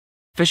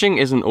Fishing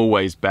isn't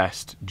always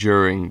best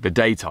during the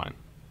daytime.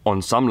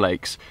 On some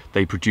lakes,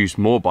 they produce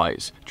more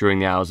bites during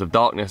the hours of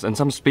darkness, and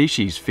some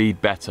species feed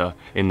better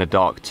in the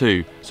dark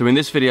too. So in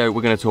this video,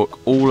 we're going to talk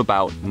all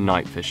about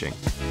night fishing.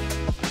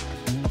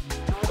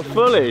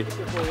 Fully?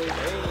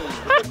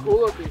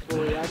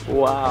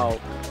 Wow.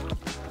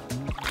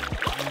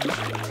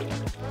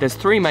 There's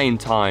three main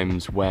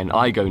times when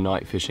I go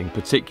night fishing,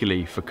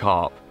 particularly for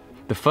carp.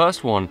 The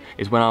first one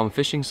is when I'm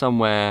fishing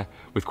somewhere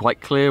with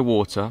quite clear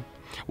water,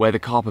 where the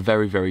carp are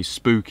very, very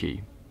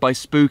spooky. By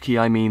spooky,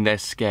 I mean they're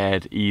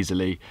scared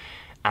easily,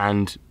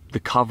 and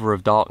the cover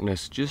of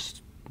darkness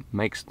just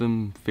makes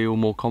them feel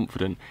more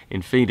confident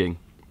in feeding.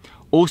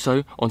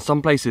 Also, on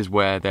some places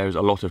where there's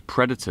a lot of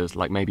predators,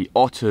 like maybe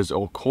otters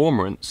or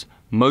cormorants,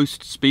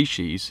 most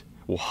species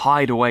will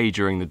hide away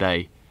during the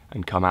day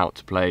and come out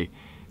to play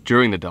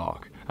during the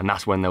dark, and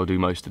that's when they'll do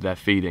most of their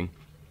feeding.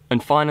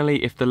 And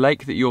finally, if the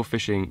lake that you're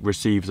fishing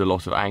receives a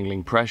lot of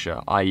angling pressure,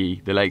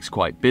 i.e. the lake's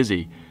quite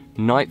busy,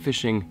 night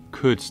fishing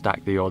could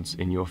stack the odds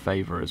in your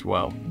favor as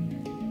well.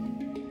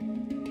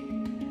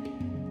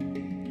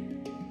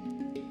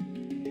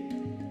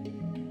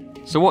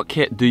 So what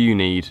kit do you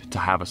need to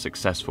have a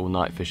successful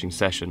night fishing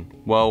session?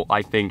 Well,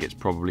 I think it's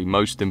probably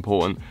most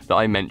important that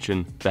I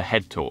mention the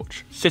head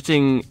torch.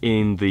 Sitting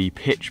in the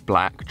pitch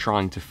black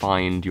trying to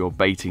find your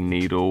baiting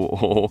needle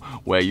or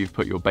where you've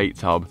put your bait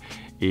tub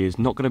is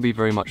not going to be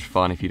very much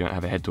fun if you don't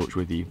have a head torch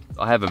with you.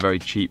 I have a very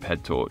cheap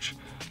head torch,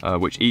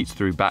 which eats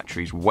through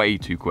batteries way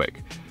too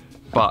quick,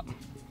 but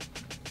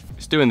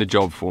it's doing the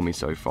job for me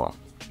so far.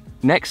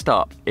 Next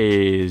up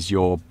is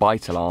your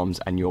bite alarms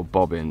and your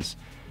bobbins.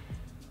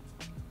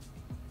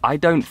 I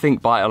don't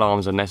think bite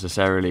alarms are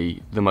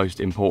necessarily the most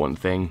important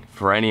thing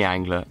for any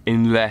angler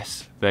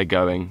unless they're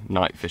going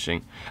night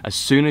fishing. As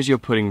soon as you're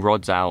putting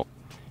rods out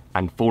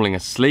and falling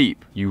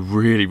asleep, you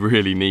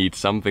really need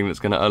something that's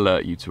going to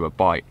alert you to a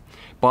bite.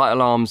 Bite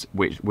alarms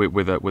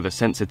with a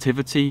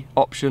sensitivity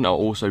option are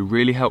also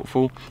really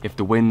helpful. If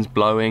the wind's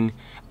blowing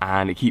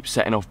and it keeps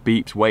setting off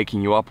beeps,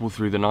 waking you up all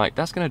through the night,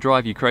 that's going to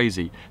drive you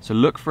crazy. So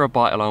look for a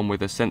bite alarm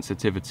with a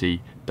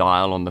sensitivity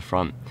dial on the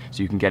front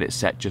so you can get it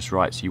set just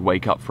right so you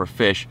wake up for a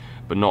fish,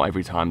 but not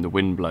every time the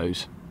wind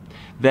blows.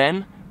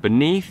 Then,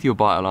 beneath your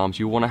bite alarms,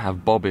 you want to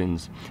have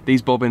bobbins.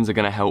 These bobbins are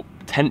going to help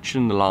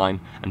tension the line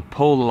and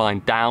pull the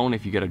line down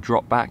if you get a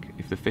drop back,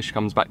 if the fish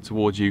comes back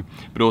towards you,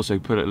 but also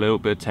put a little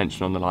bit of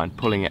tension on the line,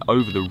 pulling it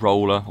over the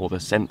roller or the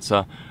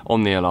sensor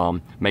on the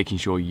alarm, making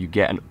sure you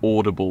get an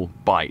audible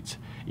bite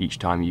each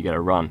time you get a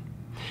run.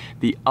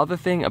 The other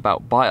thing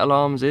about bite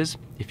alarms is,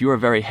 if you're a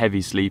very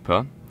heavy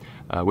sleeper,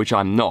 which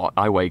I'm not,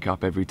 I wake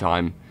up every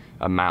time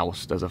a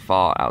mouse does a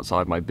fart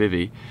outside my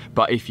bivvy,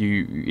 but if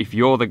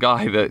you're the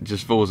guy that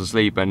just falls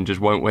asleep and just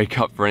won't wake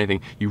up for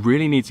anything, you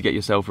really need to get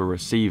yourself a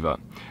receiver.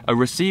 A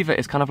receiver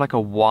is kind of like a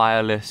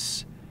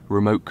wireless,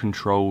 remote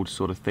controlled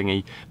sort of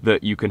thingy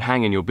that you can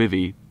hang in your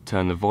bivvy,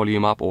 turn the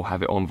volume up or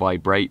have it on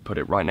vibrate, put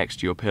it right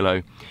next to your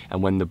pillow,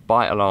 and when the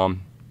bite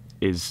alarm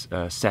is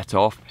set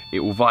off,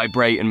 it will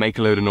vibrate and make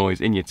a load of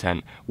noise in your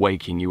tent,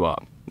 waking you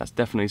up. That's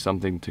definitely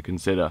something to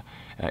consider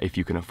if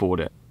you can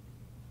afford it.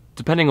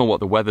 Depending on what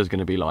the weather's going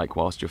to be like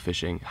whilst you're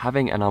fishing,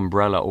 having an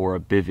umbrella or a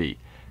bivvy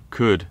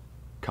could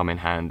come in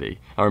handy.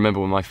 I remember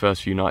when my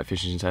first few night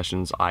fishing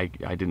sessions, I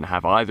didn't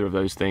have either of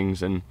those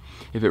things, and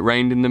if it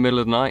rained in the middle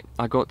of the night,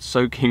 I got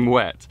soaking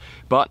wet.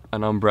 But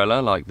an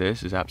umbrella like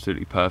this is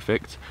absolutely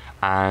perfect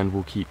and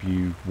will keep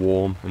you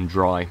warm and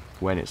dry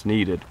when it's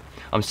needed.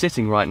 I'm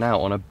sitting right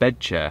now on a bed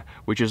chair,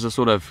 which is a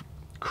sort of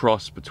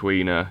cross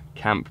between a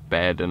camp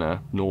bed and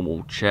a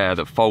normal chair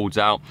that folds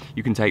out.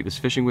 You can take this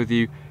fishing with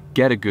you,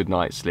 get a good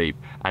night's sleep,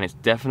 and it's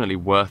definitely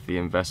worth the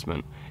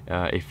investment.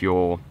 If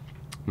you're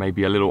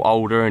maybe a little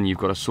older and you've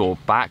got a sore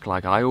back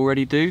like I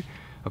already do,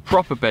 a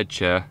proper bed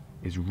chair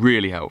is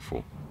really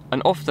helpful.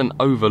 An often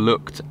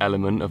overlooked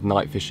element of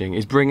night fishing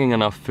is bringing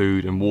enough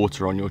food and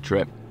water on your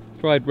trip.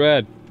 Fried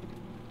bread,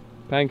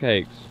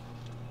 pancakes,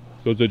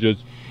 sausages.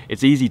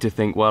 It's easy to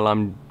think, well,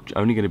 I'm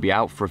only going to be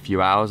out for a few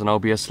hours and I'll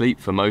be asleep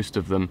for most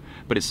of them,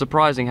 but it's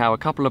surprising how a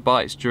couple of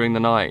bites during the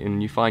night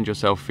and you find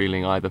yourself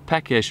feeling either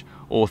peckish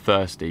or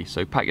thirsty,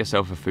 so pack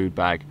yourself a food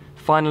bag.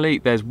 Finally,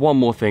 there's one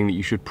more thing that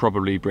you should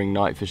probably bring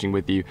night fishing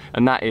with you,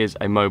 and that is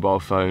a mobile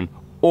phone,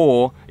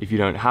 or if you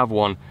don't have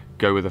one,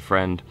 go with a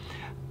friend.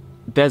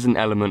 There's an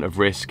element of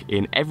risk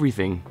in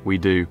everything we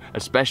do,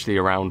 especially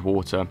around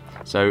water,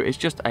 so it's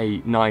just a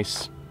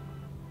nice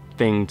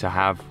thing to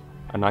have.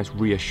 A nice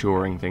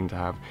reassuring thing to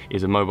have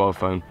is a mobile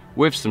phone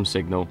with some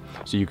signal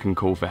so you can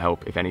call for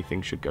help if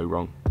anything should go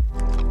wrong.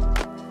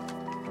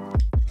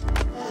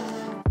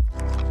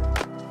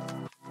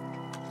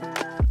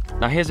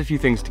 Now here's a few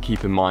things to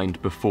keep in mind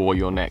before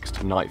your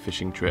next night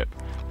fishing trip.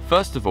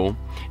 First of all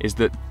is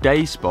that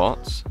day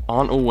spots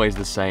aren't always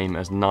the same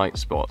as night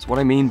spots. What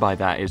I mean by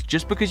that is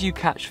just because you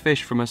catch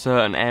fish from a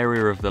certain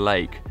area of the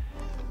lake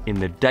in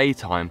the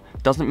daytime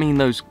doesn't mean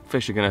those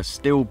fish are going to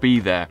still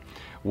be there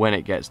when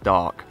it gets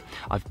dark.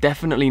 I've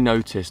definitely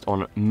noticed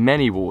on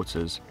many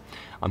waters,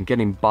 I'm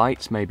getting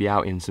bites maybe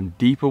out in some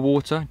deeper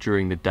water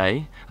during the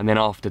day, and then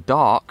after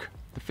dark,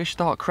 the fish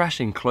start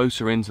crashing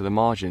closer into the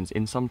margins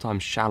in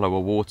sometimes shallower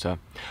water.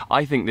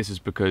 I think this is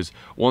because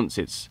once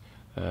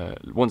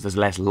there's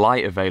less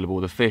light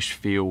available, the fish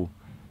feel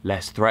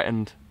less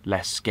threatened,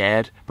 less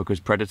scared, because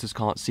predators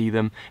can't see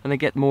them, and they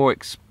get more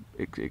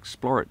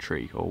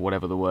exploratory, or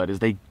whatever the word is.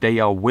 They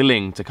are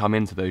willing to come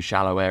into those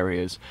shallow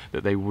areas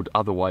that they would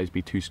otherwise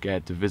be too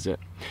scared to visit.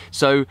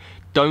 So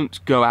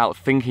don't go out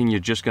thinking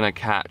you're just going to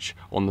catch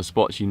on the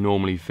spots you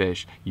normally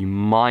fish. You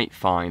might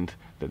find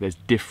that there's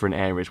different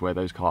areas where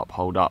those carp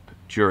hold up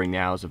during the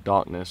hours of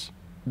darkness.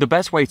 The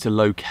best way to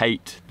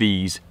locate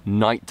these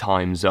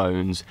nighttime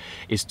zones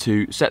is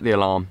to set the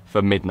alarm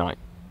for midnight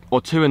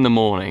or 2 in the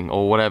morning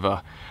or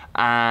whatever,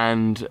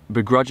 and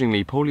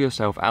begrudgingly pull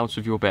yourself out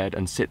of your bed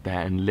and sit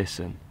there and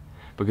listen.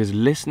 Because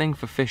listening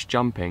for fish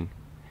jumping,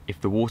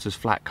 if the water's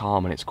flat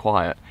calm and it's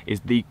quiet,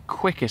 is the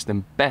quickest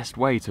and best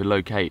way to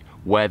locate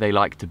where they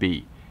like to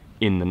be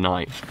in the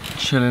night.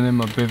 Chilling in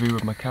my bivvy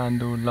with my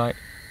candle light.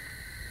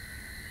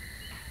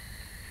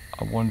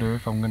 I wonder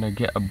if I'm gonna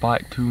get a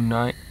bite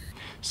tonight.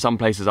 Some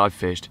places I've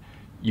fished,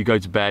 you go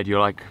to bed, you're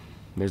like,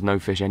 there's no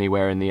fish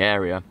anywhere in the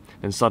area.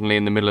 Then suddenly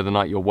in the middle of the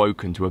night you're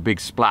woken to a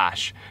big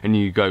splash and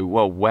you go,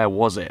 well, where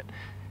was it?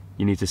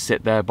 You need to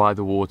sit there by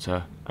the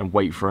water and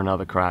wait for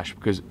another crash,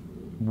 because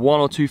 1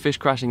 or 2 fish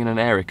crashing in an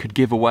area could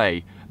give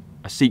away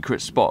a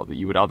secret spot that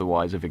you would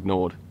otherwise have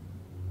ignored.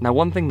 Now,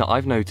 one thing that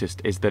I've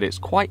noticed is that it's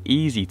quite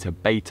easy to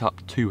bait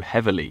up too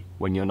heavily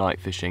when you're night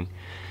fishing.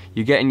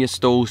 You're getting your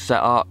stalls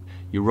set up,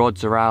 your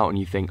rods are out, and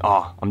you think,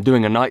 oh, I'm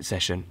doing a night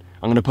session.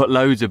 I'm gonna put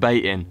loads of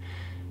bait in.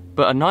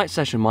 But a night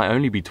session might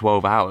only be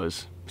 12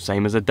 hours,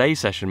 same as a day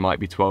session might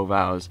be 12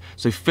 hours.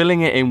 So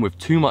filling it in with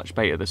too much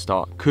bait at the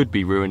start could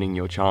be ruining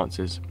your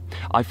chances.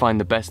 I find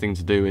the best thing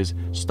to do is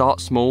start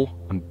small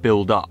and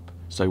build up.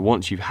 So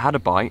once you've had a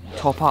bite,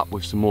 top up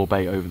with some more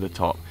bait over the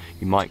top.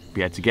 You might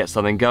be able to get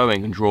something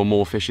going and draw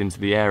more fish into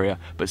the area,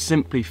 but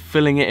simply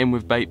filling it in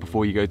with bait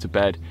before you go to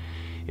bed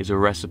is a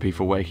recipe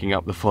for waking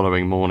up the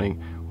following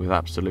morning with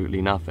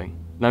absolutely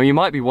nothing. Now you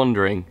might be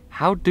wondering,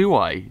 how do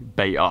I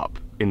bait up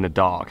in the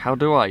dark? How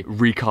do I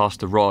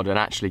recast a rod and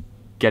actually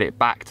get it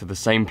back to the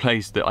same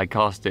place that I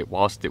cast it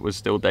whilst it was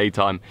still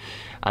daytime?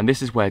 And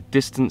this is where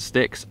distance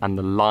sticks and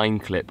the line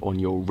clip on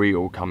your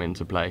reel come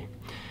into play.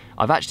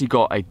 I've actually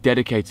got a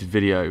dedicated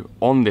video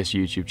on this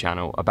YouTube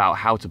channel about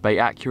how to bait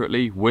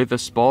accurately with a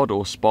spod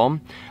or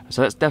spawn,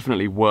 so that's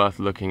definitely worth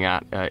looking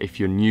at if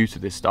you're new to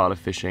this style of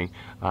fishing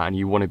and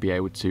you want to be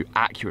able to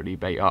accurately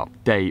bait up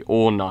day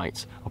or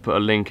night. I'll put a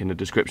link in the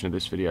description of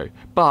this video.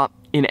 But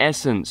in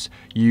essence,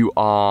 you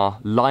are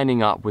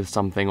lining up with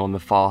something on the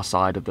far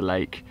side of the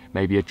lake,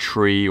 maybe a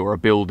tree or a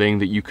building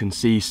that you can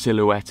see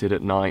silhouetted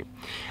at night,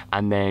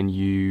 and then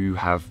you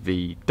have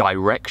the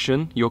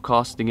direction you're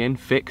casting in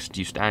fixed.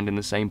 You stand in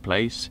the same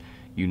place,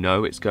 you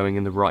know it's going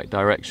in the right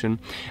direction,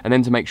 and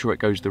then to make sure it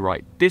goes the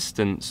right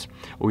distance,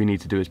 all you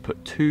need to do is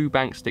put 2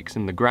 bank sticks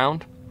in the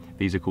ground.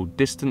 These are called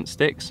distance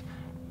sticks.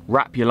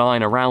 Wrap your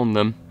line around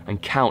them and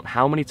count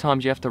how many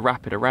times you have to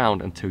wrap it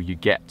around until you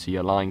get to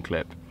your line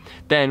clip.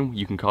 Then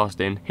you can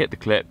cast in, hit the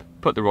clip,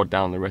 put the rod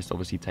down, the rest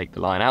obviously take the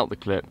line out the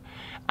clip,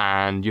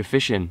 and you're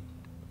fishing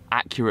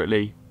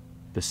accurately,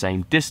 the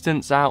same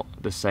distance out,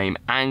 the same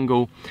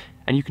angle,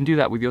 and you can do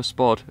that with your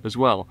spod as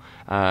well.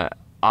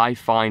 I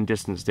find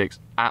distance sticks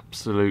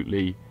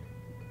absolutely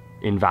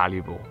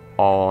invaluable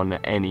on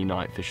any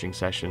night fishing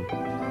session.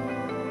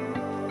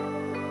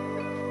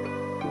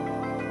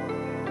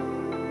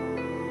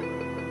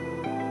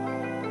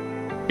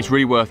 It's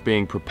really worth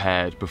being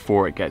prepared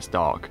before it gets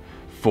dark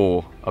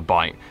for a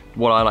bite.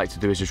 What I like to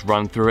do is just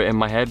run through it in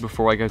my head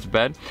before I go to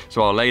bed.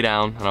 So I'll lay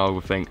down and I will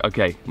think,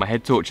 okay, my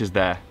head torch is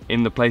there,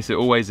 in the place it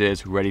always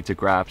is, ready to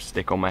grab,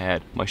 stick on my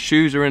head. My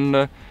shoes are in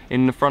the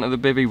front of the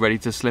bivvy, ready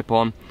to slip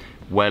on.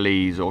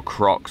 Wellies or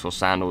Crocs or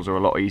sandals are a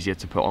lot easier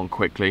to put on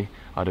quickly.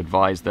 I'd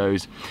advise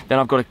those. Then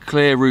I've got a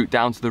clear route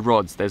down to the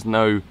rods. There's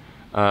no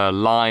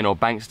line or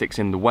bank sticks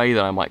in the way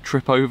that I might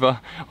trip over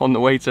on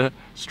the way to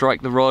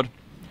strike the rod.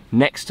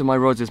 Next to my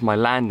rods is my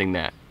landing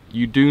net.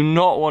 You do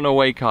not want to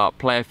wake up,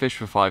 play a fish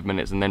for 5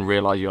 minutes and then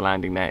realize your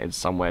landing net is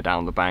somewhere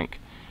down the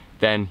bank.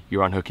 Then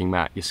your unhooking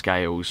mat, your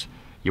scales,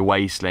 your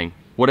weigh sling,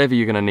 whatever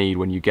you're going to need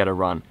when you get a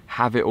run,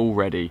 have it all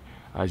ready,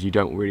 as you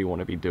don't really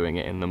want to be doing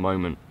it in the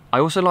moment. I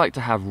also like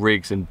to have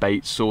rigs and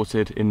baits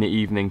sorted in the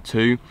evening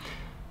too.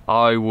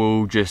 I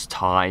will just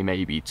tie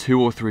maybe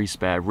 2 or 3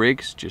 spare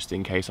rigs just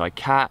in case I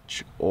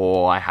catch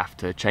or I have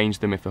to change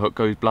them if the hook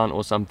goes blunt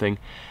or something.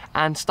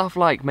 And stuff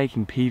like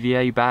making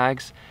PVA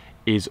bags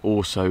is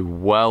also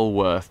well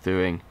worth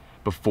doing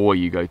before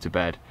you go to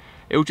bed.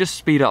 It'll just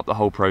speed up the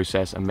whole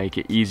process and make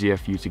it easier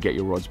for you to get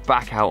your rods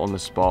back out on the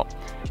spot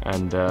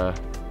and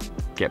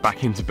get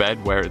back into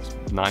bed where it's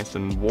nice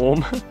and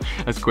warm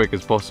as quick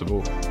as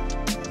possible.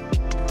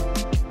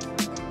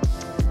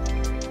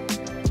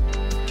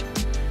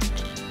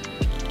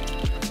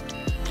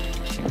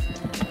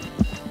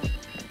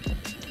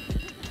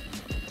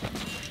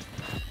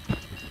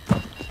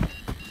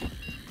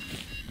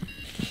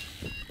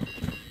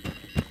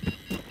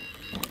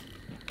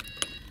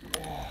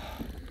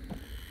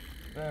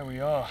 There we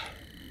are.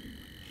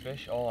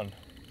 Fish on.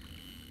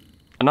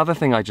 Another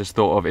thing I just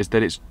thought of is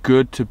that it's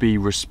good to be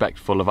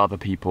respectful of other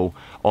people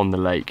on the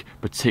lake,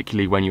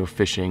 particularly when you're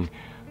fishing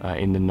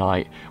in the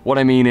night. What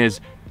I mean is,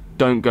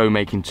 don't go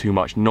making too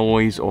much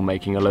noise or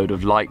making a load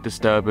of light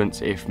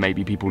disturbance if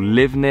maybe people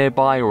live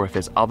nearby or if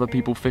there's other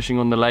people fishing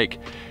on the lake.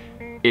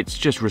 It's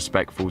just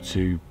respectful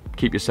to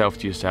keep yourself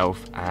to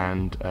yourself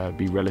and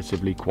be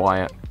relatively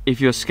quiet.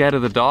 If you're scared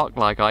of the dark,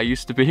 like I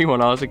used to be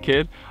when I was a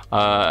kid,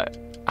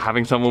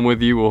 having someone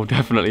with you will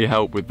definitely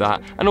help with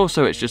that. And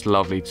also it's just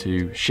lovely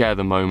to share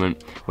the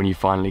moment when you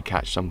finally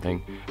catch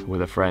something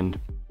with a friend.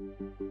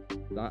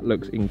 That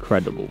looks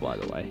incredible, by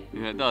the way.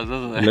 Yeah, it does,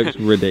 doesn't it? It looks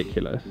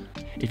ridiculous.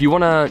 If you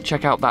want to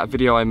check out that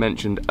video I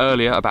mentioned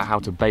earlier about how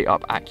to bait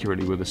up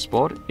accurately with a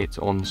spot, it's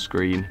on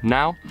screen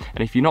now.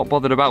 And if you're not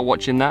bothered about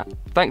watching that,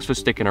 thanks for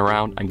sticking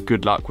around and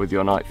good luck with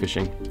your night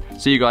fishing.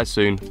 See you guys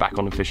soon, back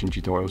on the Fishing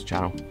Tutorials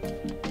channel.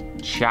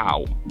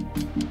 Ciao.